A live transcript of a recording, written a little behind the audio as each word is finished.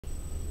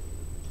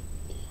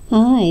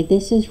Hi,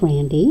 this is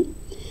Randy.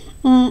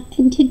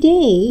 And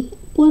today,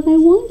 what I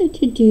wanted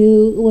to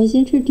do was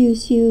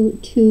introduce you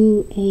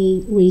to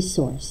a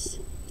resource,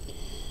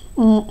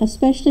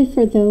 especially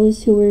for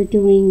those who are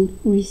doing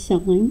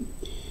reselling.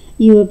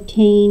 You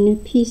obtain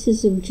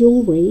pieces of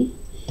jewelry,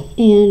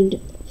 and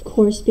of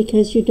course,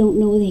 because you don't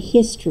know the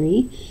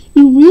history,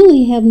 you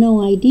really have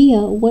no idea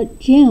what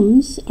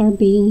gems are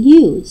being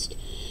used.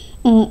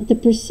 The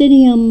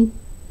Presidium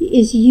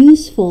is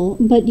useful,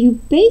 but you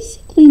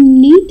basically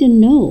need to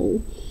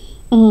know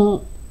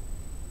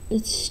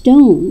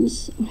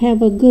stones,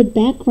 have a good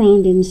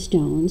background in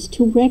stones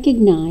to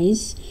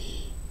recognize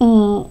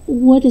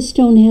what a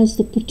stone has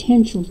the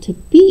potential to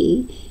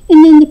be,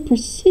 and then the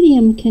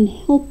Presidium can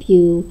help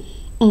you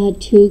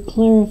to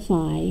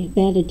clarify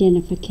that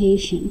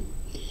identification.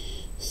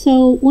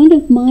 So one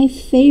of my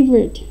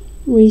favorite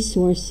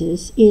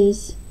resources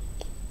is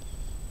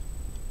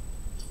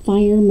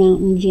Fire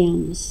Mountain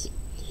Gems.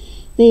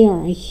 They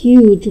are a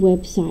huge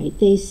website.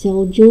 They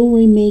sell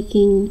jewelry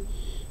making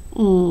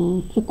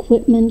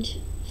equipment,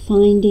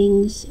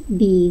 findings,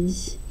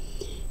 beads.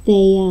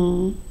 They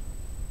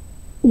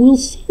will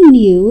send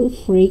you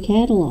free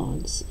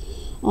catalogs.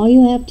 All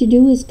you have to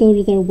do is go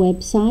to their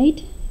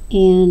website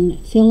and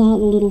fill out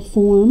a little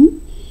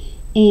form,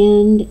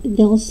 and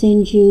they'll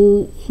send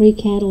you free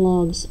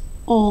catalogs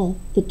all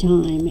the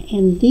time.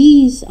 And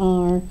these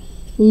are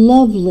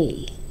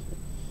lovely,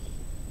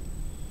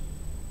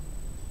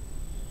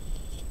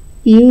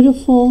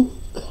 beautiful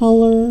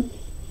color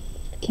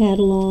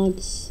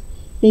catalogs.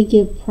 They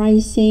give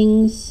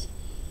pricings.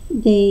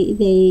 They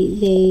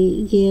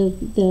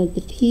give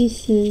the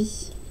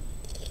pieces.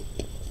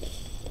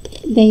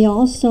 They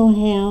also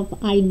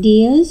have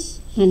ideas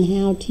on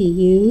how to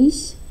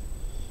use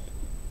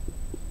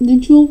the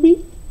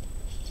jewelry.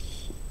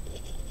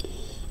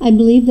 I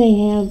believe they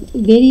have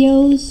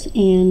videos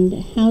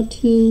and how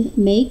to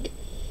make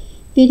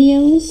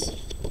videos.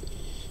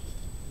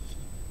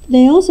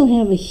 They also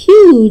have a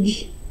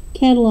huge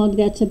catalog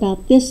that's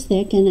about this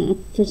thick,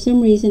 and for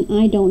some reason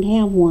I don't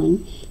have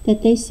one,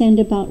 that they send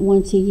about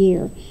once a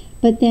year.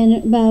 But then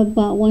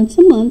about once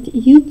a month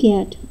you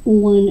get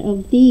one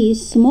of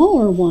these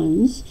smaller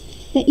ones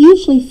that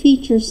usually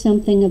features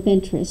something of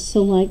interest.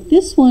 So like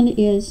this one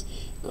is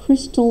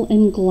crystal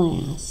and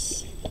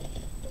glass.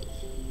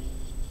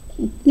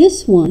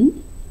 This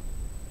one,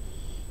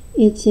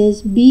 it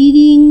says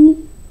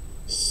beading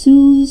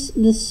soothes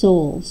the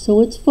soul.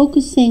 So it's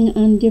focusing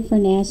on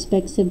different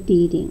aspects of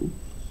beading.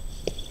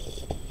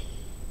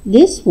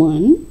 This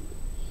one,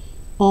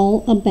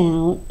 all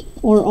about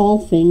or all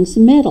things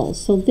metal.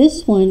 So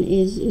this one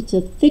it's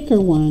a thicker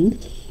one,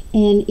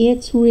 and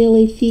it's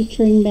really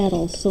featuring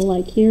metal. So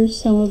like here's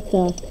some of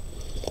the,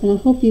 and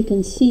I hope you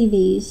can see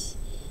these.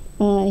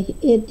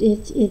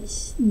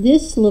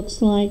 This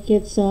looks like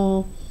it's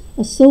a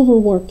silver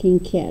working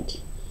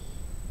kit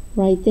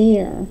right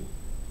there.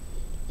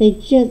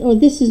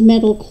 This is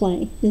metal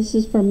clay. This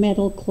is for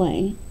metal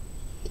clay.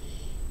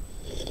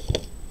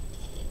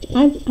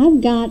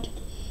 I've got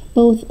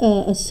both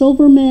a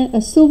silver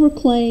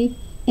clay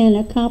and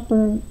a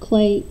copper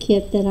clay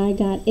kit that I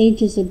got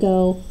ages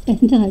ago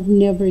and I've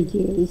never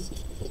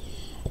used.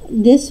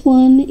 This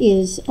one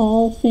is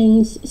all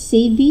things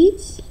seed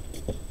beads.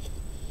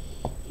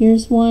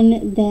 Here's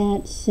one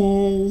that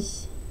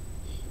says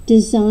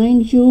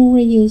design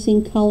jewelry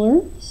using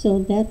color. So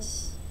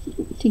that's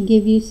to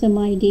give you some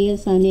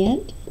ideas on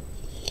it.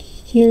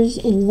 Here's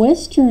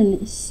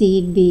Western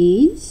seed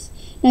beads.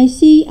 Now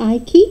see, I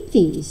keep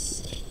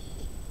these.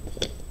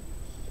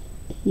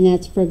 And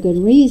that's for a good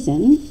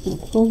reason. I'll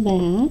pull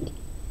that.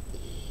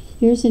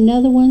 Here's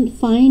another one,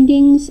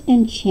 findings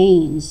and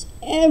chains.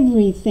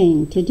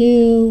 Everything to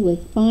do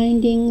with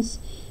findings.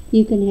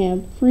 You can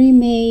have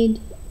pre-made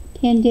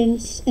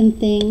pendants and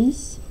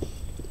things.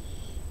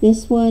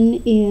 This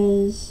one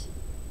is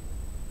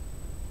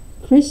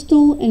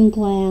crystal and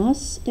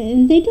glass,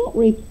 and they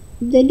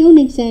don't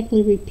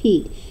exactly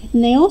repeat.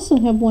 And they also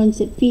have ones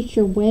that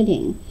feature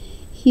wedding.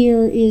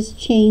 Here is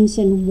chains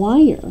and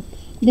wire.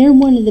 They're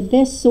one of the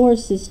best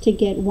sources to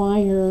get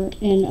wire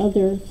and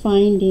other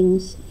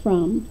findings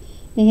from.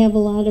 They have a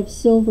lot of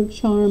silver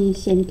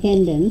charms and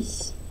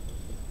pendants.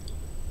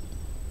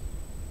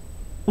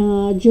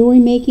 Jewelry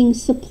making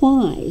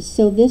supplies.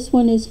 So this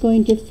one is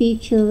going to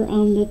feature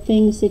on the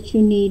things that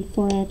you need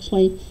for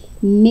actually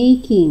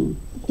making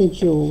the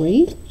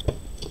jewelry.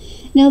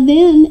 Now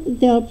then,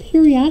 they'll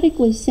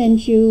periodically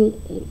send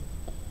you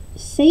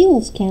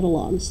sales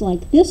catalogs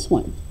like this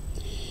one.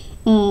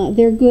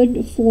 They're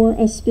good for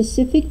a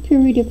specific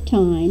period of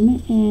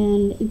time,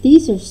 and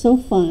these are so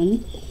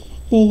fun.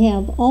 They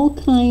have all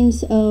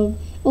kinds of,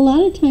 a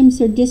lot of times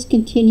they're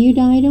discontinued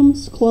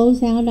items,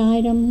 closeout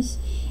items,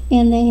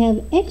 and they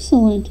have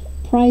excellent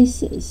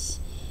prices.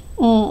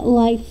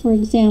 Like for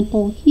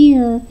example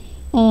here,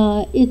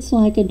 it's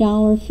like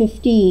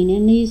 $1.15,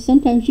 and these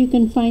sometimes you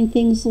can find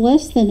things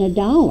less than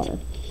 $1.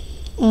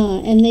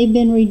 And they've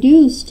been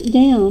reduced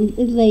down.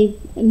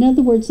 In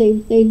other words,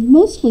 they've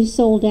mostly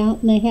sold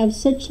out, and they have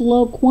such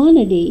low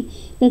quantity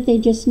that they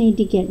just need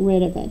to get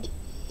rid of it.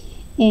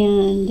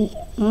 And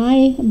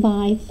I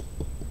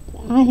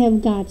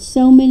have got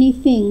so many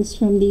things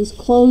from these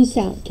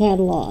closeout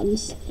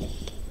catalogs.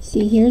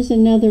 See, here's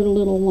another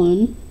little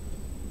one.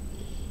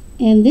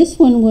 And this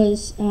one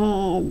was,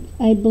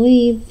 I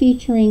believe,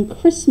 featuring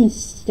Christmas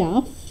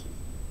stuff.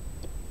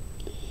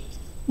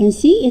 And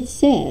see, it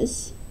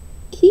says,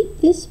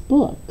 keep this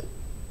book.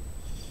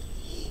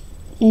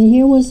 And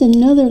here was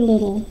another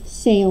little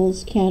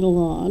sales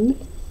catalog.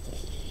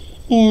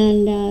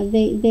 And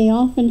they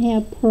often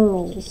have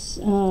pearls.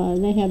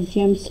 They have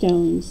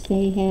gemstones.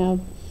 They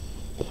have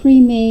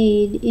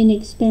pre-made,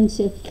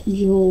 inexpensive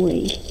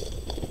jewelry.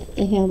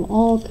 They have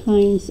all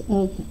kinds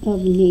of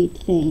neat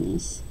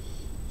things.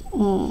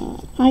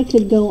 I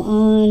could go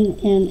on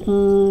and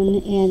on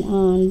and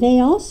on. They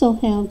also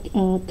have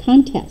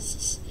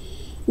contests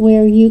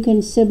where you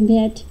can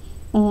submit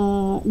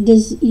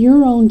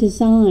your own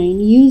design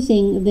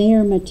using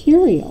their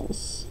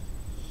materials.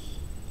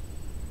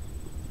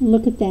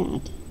 Look at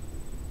that.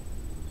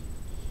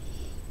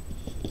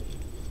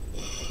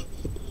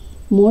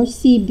 More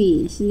sea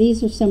beads.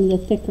 These are some of the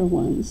thicker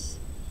ones.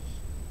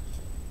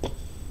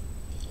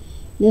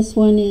 This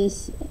one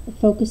is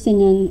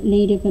focusing on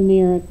Native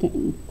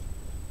American.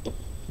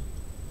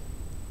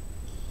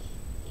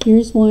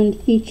 Here's one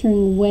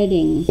featuring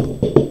wedding.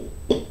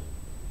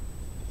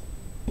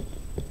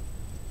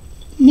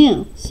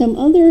 Now, some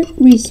other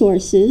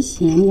resources.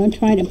 I'm going to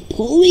try to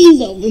pull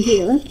these over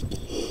here.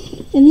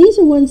 And these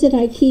are ones that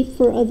I keep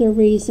for other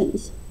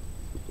reasons.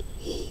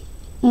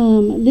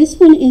 This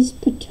one is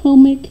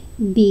Potomac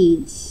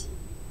beads.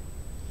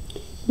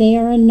 They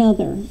are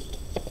another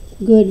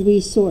good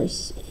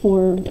resource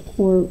for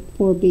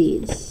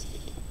beads.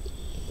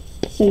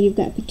 So you've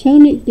got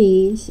Potomac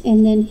beads,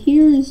 and then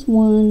here is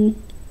one.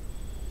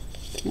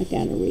 I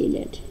gotta read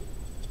it.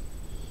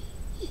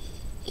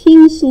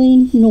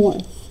 Kingsley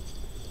North.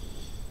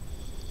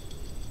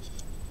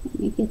 Let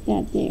me get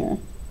that there.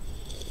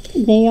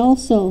 They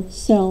also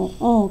sell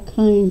all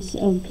kinds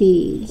of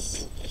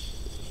beads.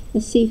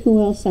 Let's see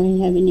who else I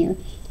have in here.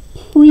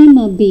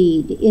 Prima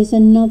Bead is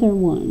another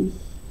one.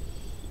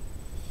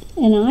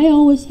 And I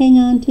always hang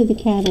on to the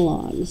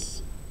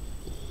catalogs.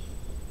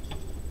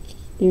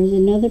 There's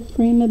another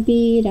Prima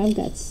Bead. I've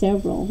got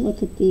several.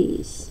 Look at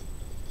these.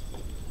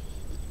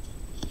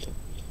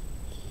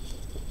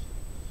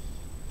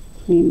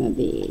 Prima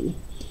Bead.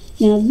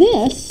 Now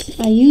this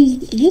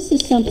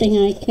is something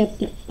I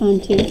kept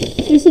onto.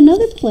 There's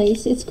another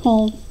place, it's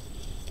called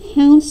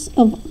House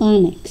of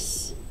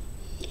Onyx.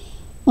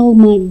 Oh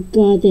my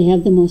God, they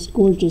have the most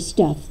gorgeous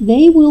stuff.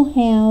 They will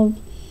have,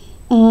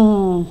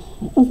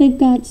 they've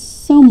got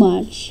so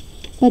much,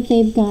 but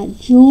they've got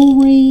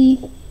jewelry,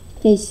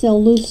 they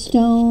sell loose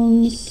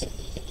stones.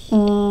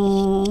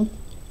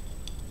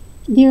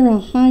 They're a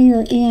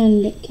higher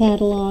end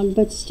catalog,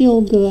 but still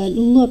good.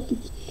 Look.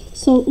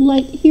 So,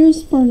 like,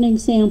 here's for an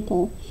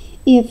example.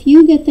 If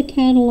you get the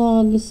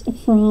catalogs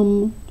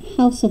from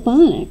House of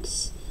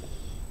Onyx,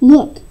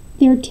 look,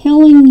 they're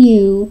telling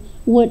you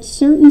what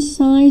certain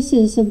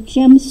sizes of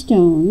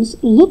gemstones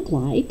look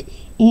like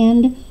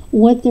and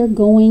what their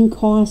going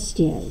cost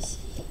is.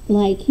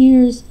 Like,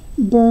 here's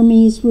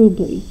Burmese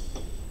ruby,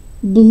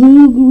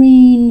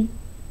 blue-green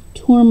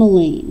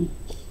tourmaline,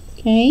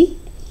 okay?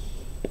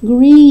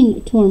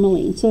 Green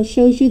tourmaline, so it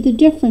shows you the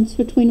difference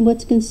between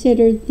what's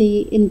considered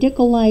the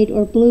indicolite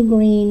or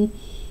blue-green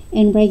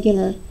and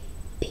regular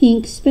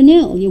pink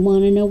spinel. You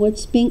want to know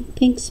what pink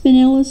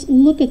spinel is?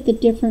 Look at the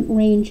different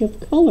range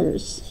of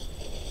colors.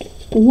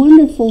 A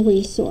wonderful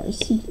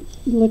resource.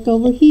 Look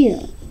over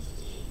here.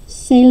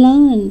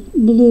 Ceylon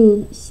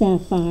blue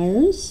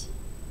sapphires.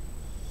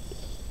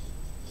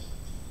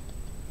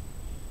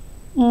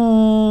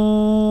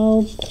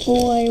 Oh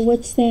boy,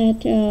 what's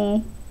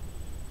that?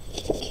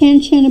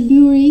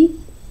 Kanchanaburi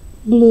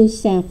blue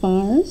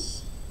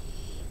sapphires,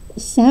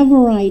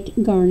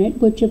 Savorite garnet,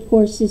 which of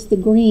course is the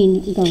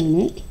green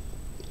garnet,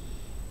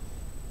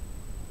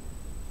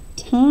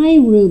 Thai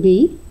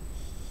ruby,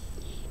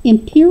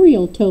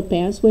 imperial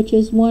topaz, which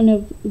is one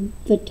of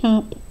the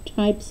top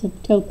types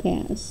of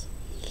topaz,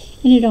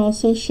 and it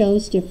also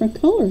shows different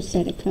colors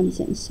that it comes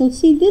in. So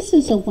see, this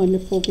is a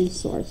wonderful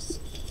resource.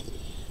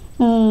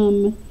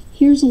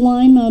 Here's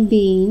lima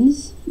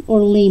beans, or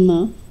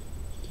lima.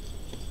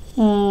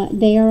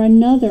 They are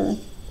another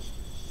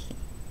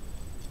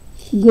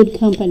good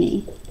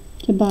company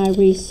to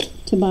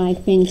buy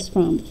things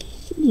from.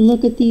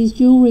 Look at these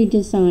jewelry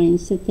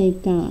designs that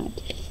they've got.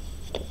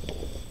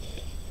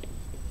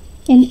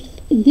 And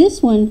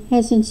this one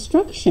has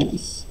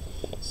instructions.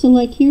 So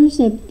like here's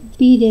a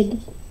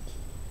beaded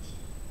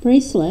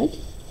bracelet.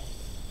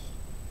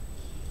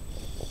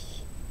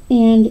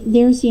 And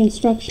there's the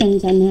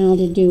instructions on how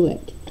to do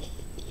it.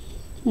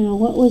 Now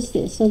what was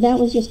this? So that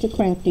was just a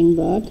crafting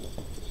book.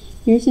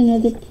 Here's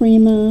another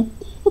Prima.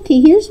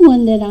 Okay, here's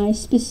one that I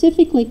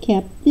specifically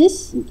kept.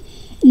 This,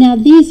 now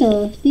these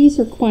are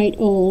quite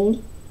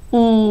old.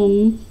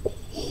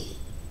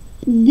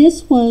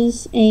 This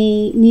was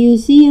a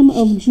Museum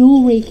of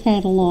Jewelry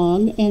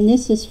catalog, and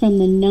this is from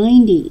the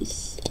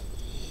 90s.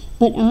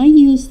 but I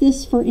use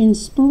this for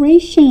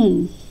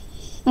inspiration.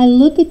 I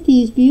look at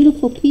these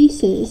beautiful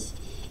pieces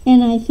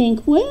and I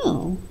think,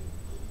 well,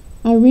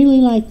 I really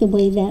like the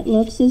way that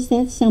looks. Is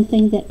that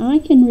something that I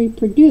can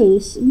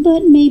reproduce,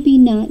 but maybe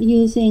not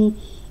using,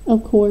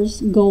 of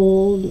course,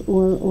 gold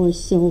or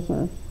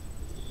silver.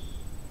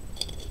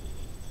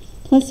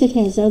 Plus it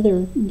has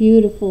other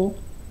beautiful,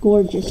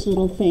 gorgeous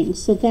little things.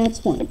 So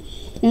that's one.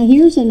 Now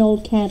here's an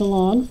old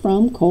catalog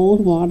from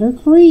Coldwater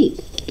Creek.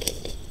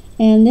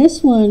 And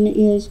this one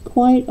is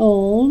quite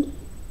old.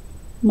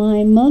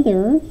 My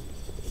mother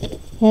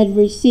had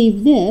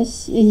received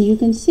this, and you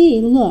can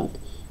see, look,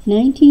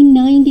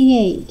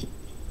 1998.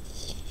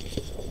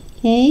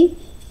 Okay,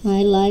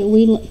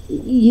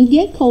 you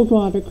get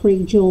Coldwater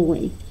Creek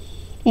jewelry,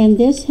 and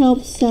this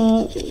helps.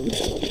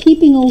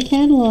 Keeping old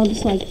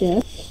catalogs like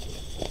this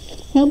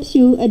helps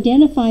you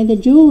identify the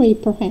jewelry,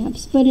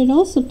 perhaps, but it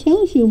also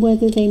tells you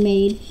whether they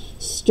made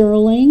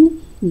sterling,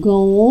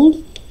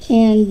 gold,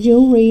 and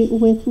jewelry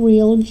with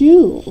real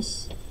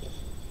jewels,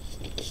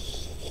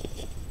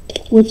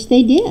 which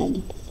they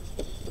did.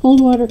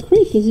 Coldwater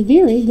Creek is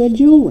very good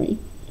jewelry.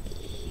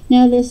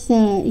 Now this,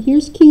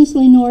 here's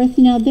Kingsley North.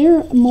 Now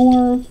they're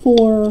more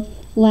for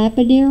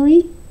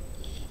lapidary,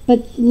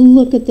 but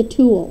look at the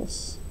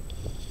tools.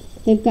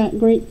 They've got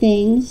great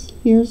things.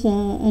 Here's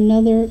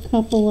another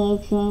couple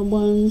of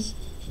ones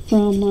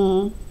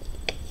from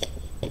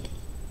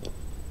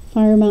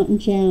Fire Mountain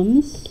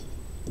Gems.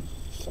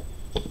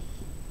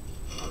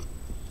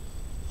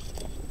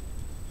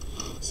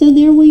 So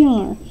there we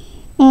are.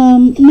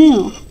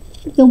 Now,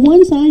 the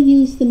ones I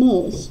use the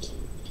most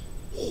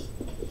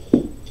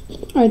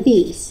are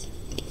these,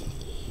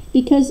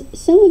 because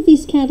some of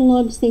these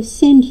catalogs they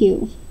send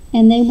you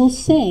and they will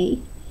say,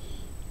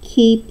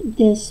 keep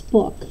this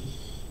book.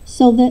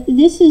 So that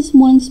this is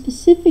one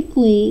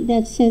specifically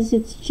that says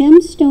it's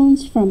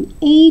gemstones from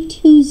A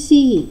to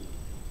Z.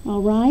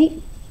 All right?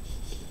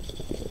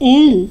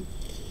 And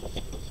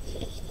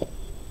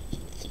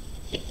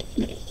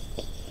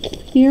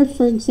here,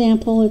 for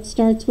example, it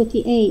starts with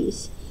the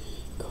A's.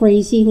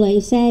 Crazy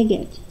Lace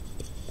Agate.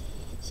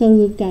 So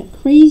we've got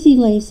Crazy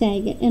Lace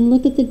Agate, and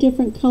look at the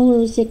different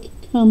colors that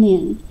come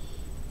in.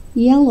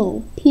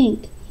 Yellow,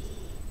 pink,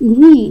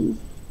 green,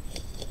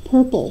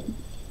 purple.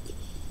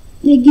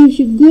 It gives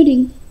you good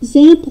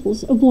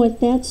examples of what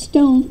that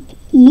stone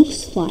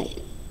looks like.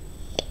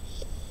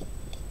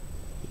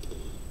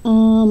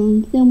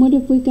 Then what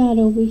have we got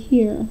over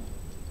here?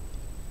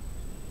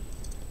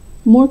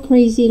 More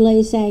Crazy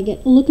Lace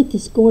Agate. Look at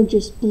this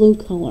gorgeous blue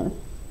color.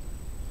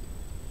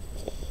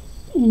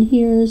 And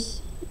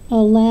here's a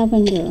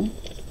lavender.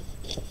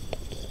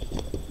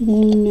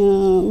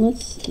 Then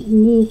let's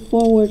move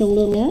forward a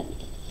little bit.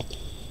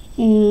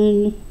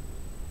 And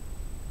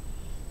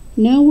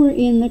now we're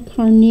in the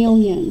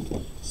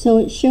carnelian. So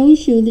it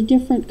shows you the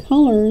different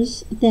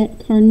colors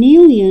that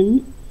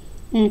carnelian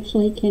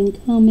actually can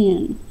come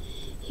in.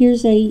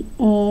 Here's a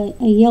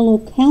yellow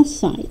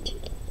calcite.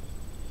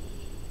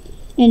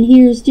 And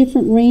here's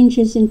different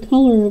ranges in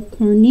color of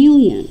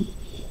carnelian.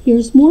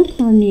 Here's more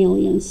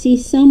carnelian. See,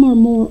 some are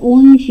more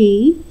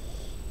orangey,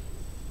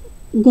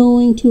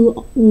 going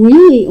to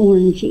really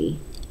orangey.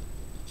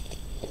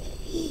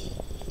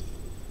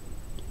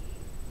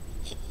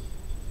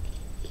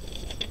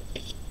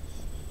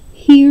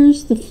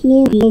 Here's the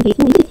floral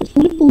because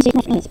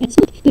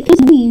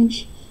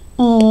range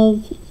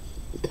of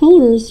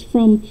colors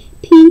from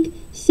pink,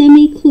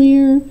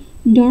 semi-clear,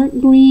 dark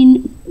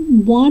green,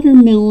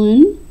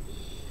 watermelon,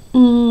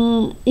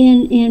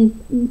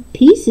 and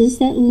pieces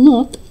that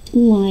look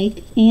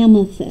like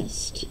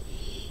amethyst.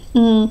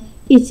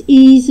 It's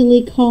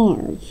easily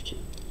carved.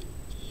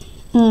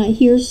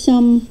 Here's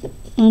some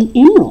on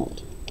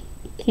emerald.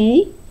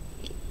 Okay.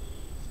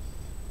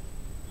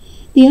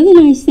 The other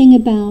nice thing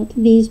about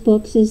these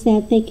books is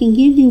that they can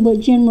give you what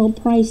general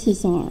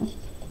prices are.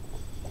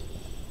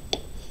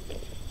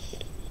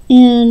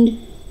 And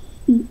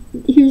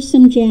here's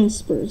some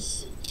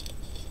jaspers.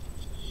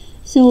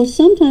 So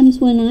sometimes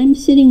when I'm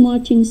sitting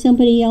watching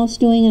somebody else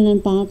doing an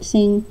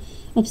unboxing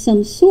of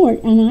some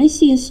sort, and I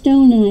see a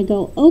stone and I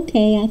go,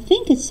 okay, I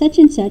think it's such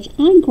and such,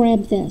 I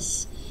grab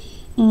this.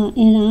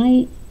 And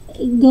I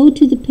go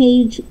to the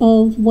page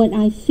of what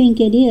I think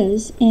it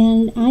is,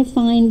 and I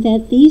find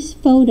that these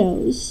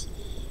photos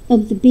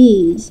of the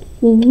beads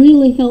will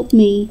really help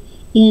me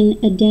in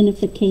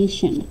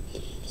identification.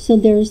 So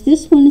there's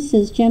this one that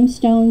says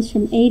gemstones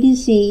from A to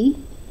Z.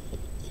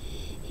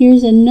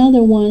 Here's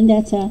another one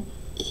that's a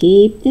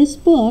keep this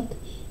book,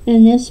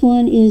 and this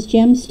one is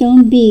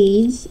gemstone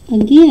beads.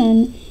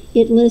 Again,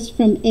 it lists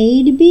from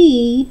A to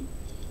B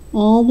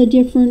all the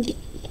different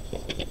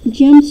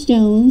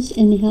gemstones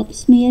and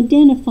helps me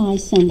identify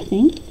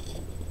something.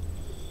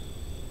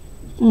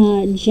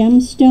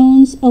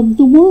 Gemstones of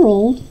the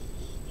world.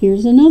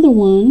 Here's another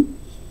one.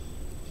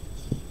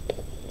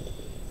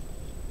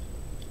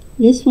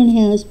 This one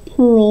has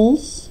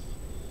pearls.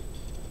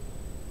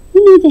 Who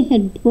knew they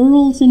had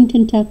pearls in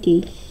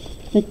Kentucky?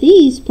 But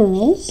these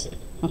pearls,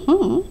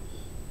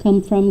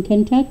 come from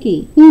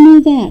Kentucky. Who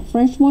knew that?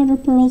 Freshwater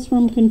pearls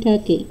from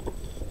Kentucky.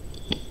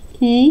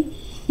 Okay,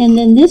 and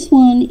then this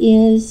one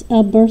is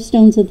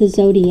Birthstones of the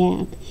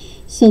Zodiac.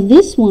 So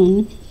this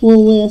one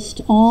will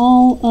list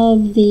all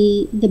of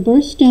the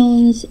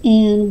birthstones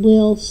and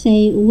will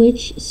say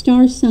which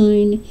star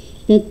sign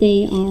that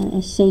they are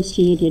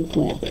associated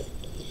with.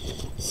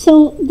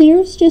 So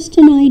there's just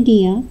an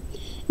idea.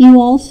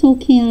 You also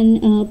can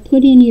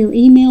put in your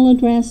email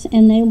address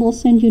and they will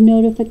send you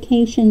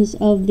notifications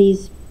of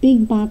these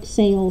big box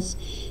sales,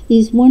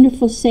 these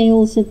wonderful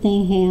sales that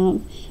they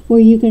have,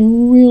 where you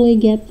can really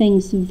get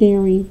things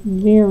very,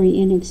 very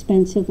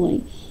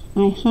inexpensively.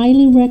 I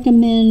highly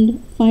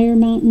recommend Fire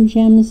Mountain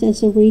Gems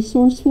as a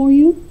resource for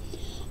you,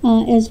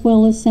 as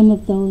well as some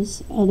of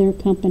those other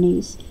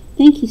companies.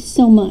 Thank you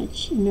so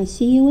much, and I'll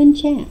see you in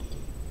chat.